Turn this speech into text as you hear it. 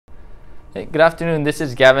Hey, good afternoon. This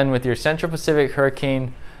is Gavin with your Central Pacific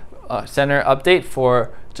Hurricane Center update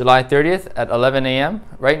for July 30th at 11 a.m.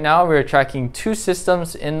 Right now, we're tracking two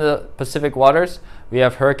systems in the Pacific waters. We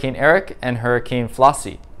have Hurricane Erick and Hurricane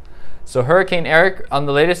Flossie. So Hurricane Erick, on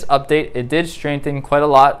the latest update, it did strengthen quite a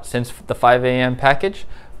lot since the 5 a.m. package,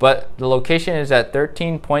 but the location is at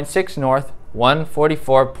 13.6 north,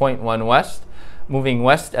 144.1 west, moving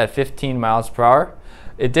west at 15 miles per hour.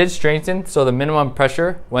 It did strengthen, so the minimum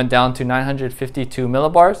pressure went down to 952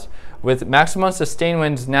 millibars, with maximum sustained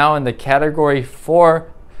winds now in the category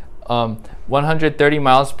 4, 130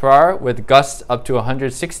 miles per hour, with gusts up to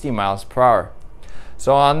 160 miles per hour.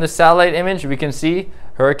 So on this satellite image, we can see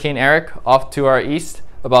Hurricane Erick off to our east,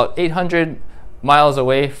 about 800 miles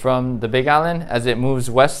away from the Big Island as it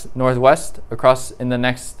moves west-northwest across in the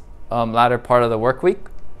next latter part of the work week.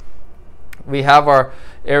 We have our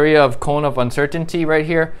area of cone of uncertainty right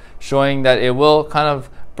here, showing that it will kind of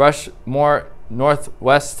brush more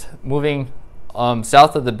northwest, moving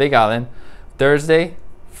south of the Big Island Thursday,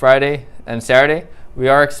 Friday, and Saturday. We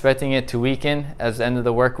are expecting it to weaken as the end of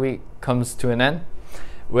the work week comes to an end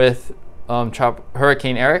with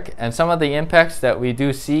Hurricane Erick. And some of the impacts that we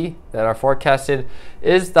do see that are forecasted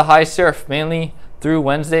is the high surf, mainly through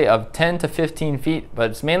Wednesday of 10 to 15 feet, but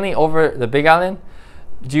it's mainly over the Big Island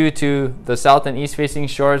due to the south and east facing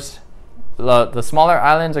shores. The smaller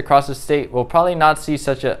islands across the state will probably not see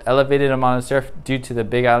such an elevated amount of surf due to the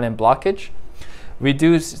Big Island blockage. We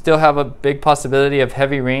do still have a big possibility of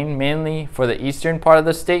heavy rain, mainly for the eastern part of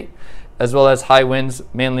the state, as well as high winds,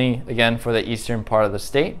 mainly again for the eastern part of the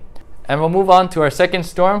state. And we'll move on to our second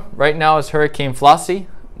storm. Right now is Hurricane Flossie.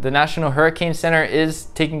 The National Hurricane Center is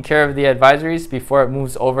taking care of the advisories before it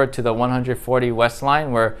moves over to the 140 west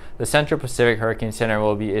line, where the Central Pacific Hurricane Center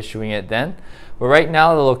will be issuing it then. But right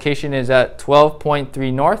now the location is at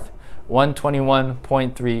 12.3 north,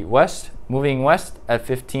 121.3 west, moving west at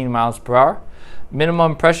 15 miles per hour.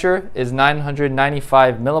 Minimum pressure is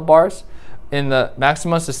 995 millibars. In the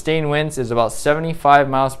maximum sustained winds is about 75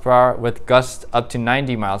 miles per hour with gusts up to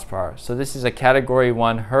 90 miles per hour. So this is a category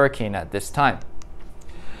 1 hurricane at this time.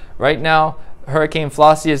 Right now, Hurricane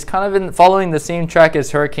Flossie is kind of following the same track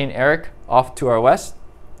as Hurricane Erick off to our west,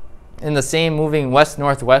 in the same moving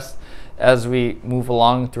west-northwest as we move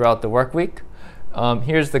along throughout the work week.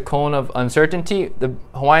 Here's the cone of uncertainty. The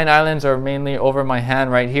Hawaiian Islands are mainly over my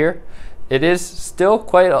hand right here. It is still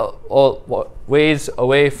quite a ways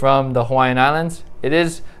away from the Hawaiian Islands. It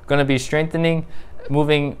is going to be strengthening,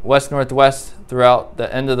 moving west-northwest throughout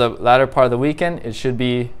the end of the latter part of the weekend. It should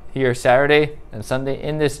be here Saturday and Sunday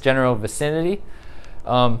in this general vicinity.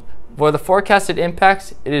 For the forecasted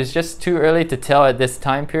impacts, it is just too early to tell at this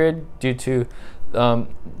time period due to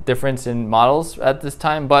difference in models at this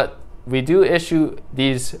time, but we do issue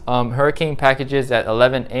these hurricane packages at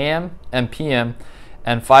 11 a.m. and p.m.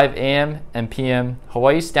 and 5 a.m. and p.m.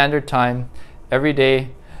 Hawaii Standard Time every day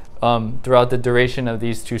throughout the duration of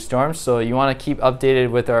these two storms. So you want to keep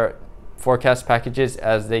updated with our forecast packages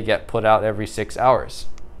as they get put out every 6 hours.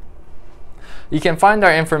 You can find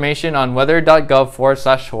our information on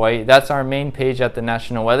weather.gov/Hawaii. That's our main page at the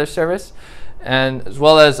National Weather Service, and as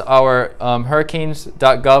well as our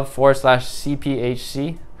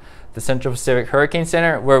hurricanes.gov/CPHC, the Central Pacific Hurricane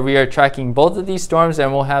Center, where we are tracking both of these storms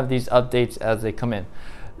and we'll have these updates as they come in.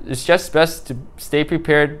 It's just best to stay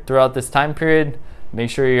prepared throughout this time period. Make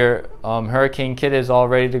sure your hurricane kit is all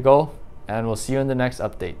ready to go, and we'll see you in the next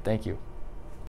update. Thank you.